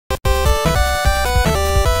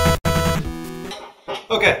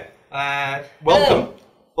Okay,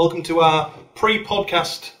 welcome to our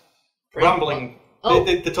pre-podcast rambling,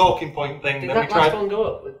 the talking point thing. Did that last one go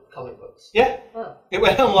up with comic books? Yeah, It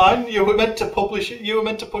went online. You were meant to publish it. You were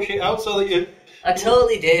meant to push it out so that you... I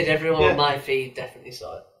totally did. Everyone on my feed definitely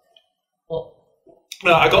saw it. What?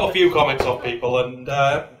 No, I got a few comments off people, and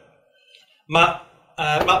Matt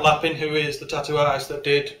Lappin, who is the tattoo artist that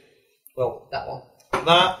did, well... That one.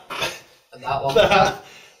 That. And that one. That.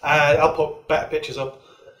 I'll put better pictures up.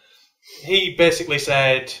 He basically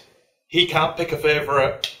said he can't pick a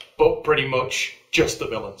favourite, but pretty much just the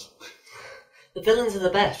villains. The villains are the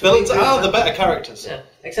best. Villains are the better characters. Yeah,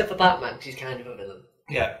 except for Batman, because he's kind of a villain.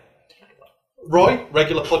 Yeah. Roy,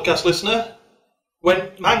 regular podcast listener,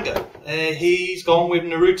 went manga. He's gone with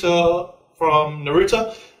Naruto from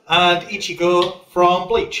Naruto and Ichigo from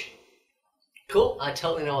Bleach. Cool, I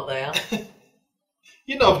totally know what they are.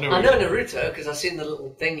 You know Naruto. I know Naruto because I've seen the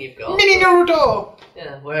little thing you've got. Mini Naruto!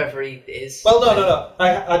 Yeah, wherever he is. Well, no.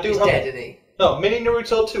 I do he's have... dead, isn't he? No, Mini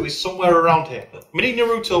Naruto 2 is somewhere around here. Mini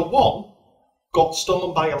Naruto 1 got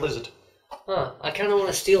stolen by a lizard. Huh, I kind of want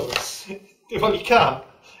to steal this. Well, you can't,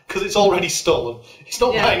 because it's already stolen. It's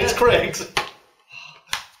not mine, it's Craig's.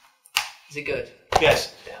 Is it good?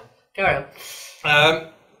 Yes. Damn. Carry on.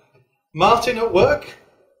 Martin at work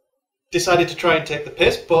decided to try and take the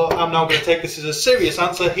piss, but I'm now going to take this as a serious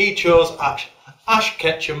answer. He chose Ash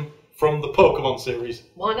Ketchum from the Pokemon series.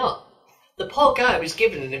 Why not? The poor guy was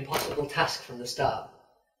given an impossible task from the start.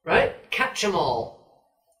 Right? Catch them all.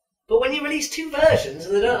 But when you release two versions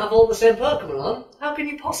and they don't have all the same Pokemon on, how can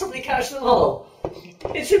you possibly catch them all?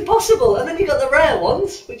 It's impossible. And then you got the rare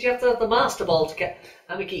ones, which you have to have the Master Ball to get.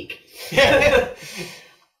 I'm a geek. Yeah.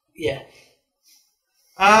 Yeah.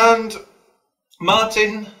 And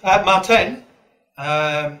Maarten,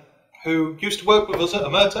 who used to work with us at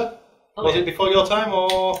Omerta. Was it before your time,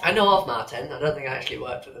 or...? I know of Maarten. I don't think I actually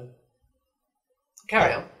worked with him.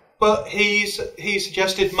 Carry on. But he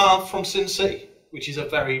suggested Marv from Sin City, which is a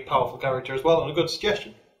very powerful character as well, and a good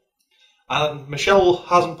suggestion. And Michelle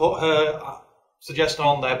hasn't put her suggestion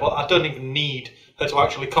on there, but I don't even need her to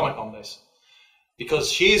actually comment on this.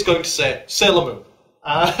 Because she is going to say Sailor Moon.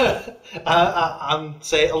 And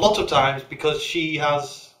say it a lot of times because she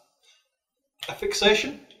has a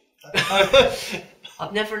fixation.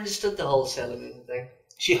 I've never understood the whole Sailor Moon thing.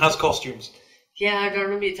 She has costumes. Yeah, I don't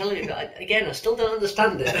remember you telling me, but again, I still don't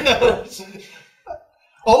understand it.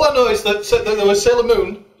 All I know is that there was Sailor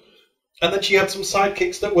Moon, and then she had some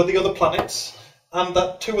sidekicks that were the other planets, and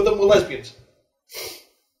that two of them were lesbians.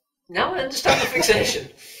 Now I understand the fixation.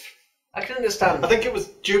 I can understand. I think it was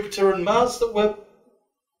Jupiter and Mars that were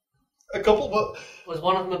a couple, but... Was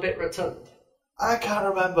one of them a bit rotund? I can't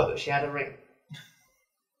remember. But she had a ring.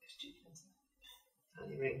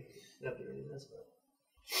 Tiny ring. Nobody really knows about it.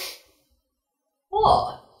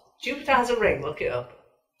 What? Jupiter has a ring, look it up.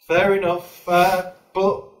 Fair enough, but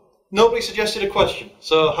nobody suggested a question,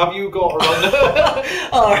 so have you got around...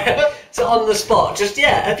 Alright, so on the spot,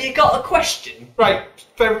 have you got a question? Right,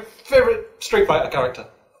 favourite Street Fighter character?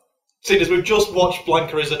 Seeing as we've just watched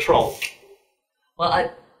Blanca as a troll.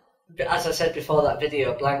 Well, as I said before that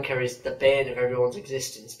video, Blanca is the bane of everyone's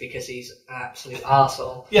existence because he's an absolute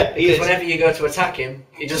arsehole. Yeah, because whenever you go to attack him,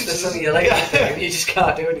 he just does something you like him, you just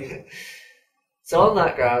can't do anything. So on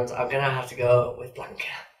that ground, I'm going to have to go with Blanca.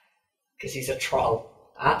 Because he's a troll.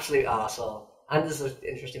 Absolute arsehole. And there's an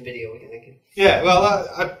interesting video we can think of. Yeah,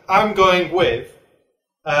 well, I'm going with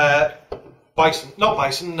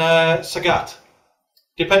Sagat.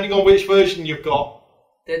 Depending on which version you've got.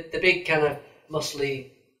 The big kind of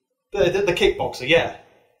muscly... The kickboxer, yeah.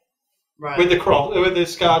 Right. With the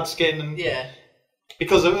scarred skin and... Yeah.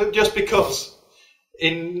 Because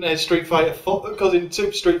in Street Fighter 4, because in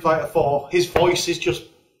Super Street Fighter 4, his voice is just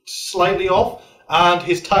slightly off, and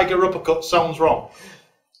his tiger uppercut sounds wrong.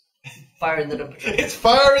 Fire in the dumper truck. It's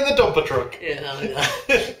fire in the dumper truck. Yeah, I know.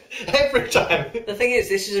 Every time. The thing is,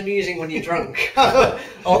 this is amusing when you're drunk.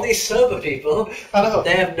 All these sober people, I know.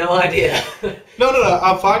 They have no idea. No,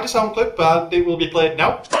 I'll find a sound clip and it will be played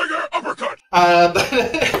now. Tiger uppercut! And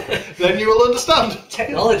then you will understand.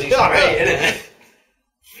 Technology's great, isn't it?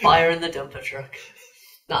 Fire in the dumper truck.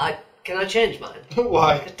 No, can I change mine?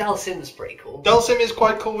 Why? Because Dalsim's pretty cool. Dalsim is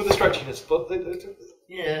quite cool with the stretchiness, but...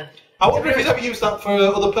 Yeah. I wonder if he's ever used that for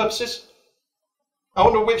other purposes. I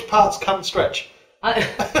wonder which parts can stretch.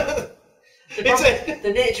 The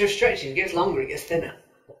nature of stretching, it gets longer, it gets thinner.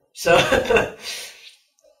 So,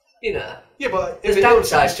 Yeah, but... There's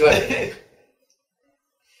downsides to everything.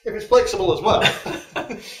 If it's flexible as well.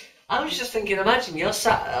 I was just thinking, imagine you're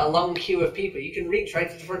sat at a long queue of people, you can reach right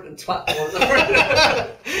to the front and twat the one at the front.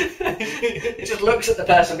 It just looks at the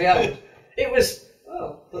person behind. It was... Oh,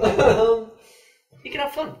 You can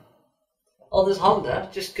have fun. Or there's Honda,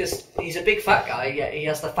 just because he's a big fat guy, yet he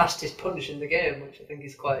has the fastest punch in the game, which I think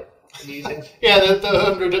is quite amusing. Yeah, the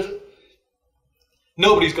 100.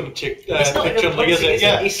 Nobody's going to pick Chun-Li, is it?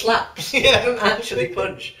 Yeah. He slaps. Yeah. He doesn't actually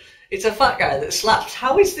punch. It's a fat guy that slaps.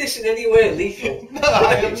 How is this in any way lethal? No,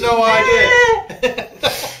 I have no idea.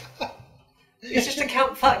 It's just a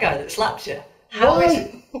camp fat guy that slaps you.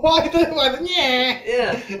 Why? Why the yeah?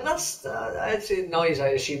 Yeah, well, that's the noise I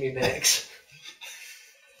assume he makes.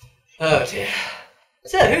 Oh dear.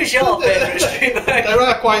 So, who's your favourite streamer? There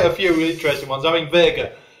are quite a few interesting ones. I mean,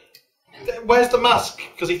 Vega. Where's the mask?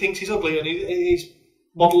 Because he thinks he's ugly and he's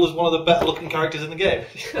modelled as one of the better looking characters in the game.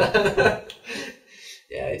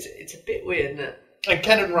 Yeah, it's a bit weird, isn't it? And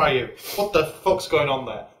Ken and Ryu. What the fuck's going on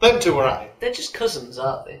there? Them two are right. They're just cousins,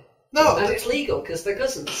 aren't they? No. And it's legal because they're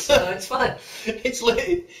cousins, so it's fine.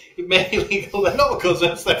 It may be legal. They're not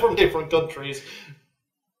cousins. They're from different countries.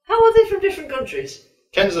 How are they from different countries?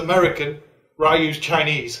 Ken's American. Ryu's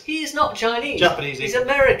Chinese. He is not Chinese. Japanese. He's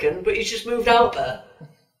American, but he's just moved out there.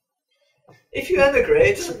 If you emigrate,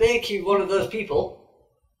 it doesn't make you one of those people.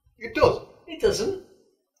 It does. It doesn't.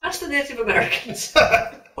 Ask the Native Americans.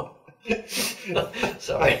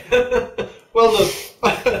 Sorry. Well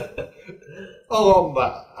done. On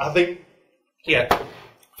that, I think, yeah,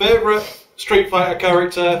 favourite Street Fighter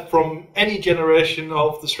character from any generation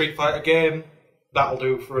of the Street Fighter game, that'll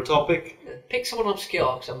do for a topic. Pick someone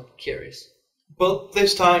obscure, because I'm curious. But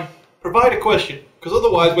this time, provide a question, because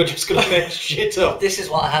otherwise we're just going to make shit up. This is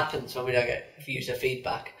what happens when we don't get user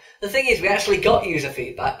feedback. The thing is, we actually got user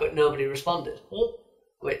feedback, but nobody responded.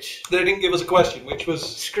 Which... They didn't give us a question, which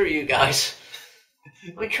was... Screw you guys.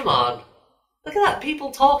 I mean, come on. Look at that,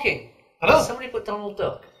 people talking. I know. Somebody put Donald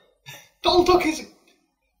Duck. Donald Duck is...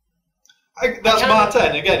 That's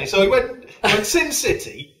Maarten again. So he went Sin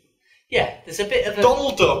City... Yeah, there's a bit of a...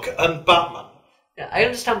 Donald Duck and Batman. Yeah, I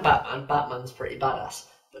understand Batman. Batman's pretty badass.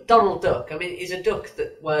 But Donald Duck, I mean, he's a duck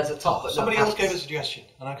that wears a top. But Somebody else gave a suggestion,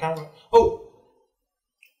 and I can't remember. Oh!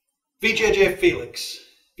 VJJ Felix.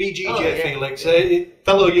 VGJ Felix. Yeah. A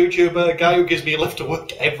fellow YouTuber, a guy who gives me a lift to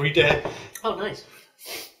work every day. Oh, nice.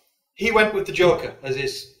 He went with the Joker as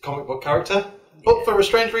his comic book character, but for a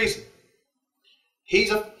strange reason.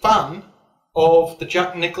 He's a fan of the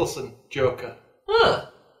Jack Nicholson Joker. Huh.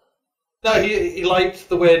 No, he liked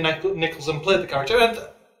the way Nicholson played the character, and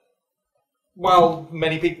while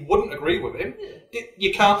many people wouldn't agree with him,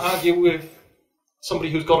 you can't argue with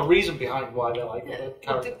somebody who's got a reason behind why they like the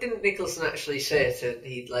character. Didn't Nicholson actually say to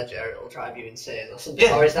Heath Ledger, it'll drive you insane or something?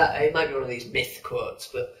 Yeah. Or is that, it might be one of these myth quotes,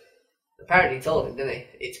 but apparently he told him, didn't he?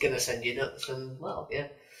 It's going to send you nuts, and well, yeah.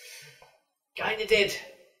 Kinda did.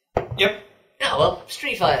 Yep. Now, well,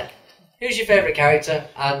 Street Fighter. Who's your favourite character?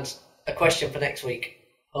 And a question for next week.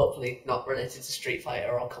 Hopefully not related to Street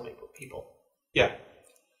Fighter or comic book people. Yeah.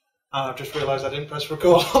 And I've just realised I didn't press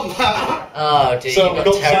record on that. Oh, dear, So you've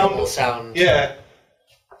got terrible sound. Yeah.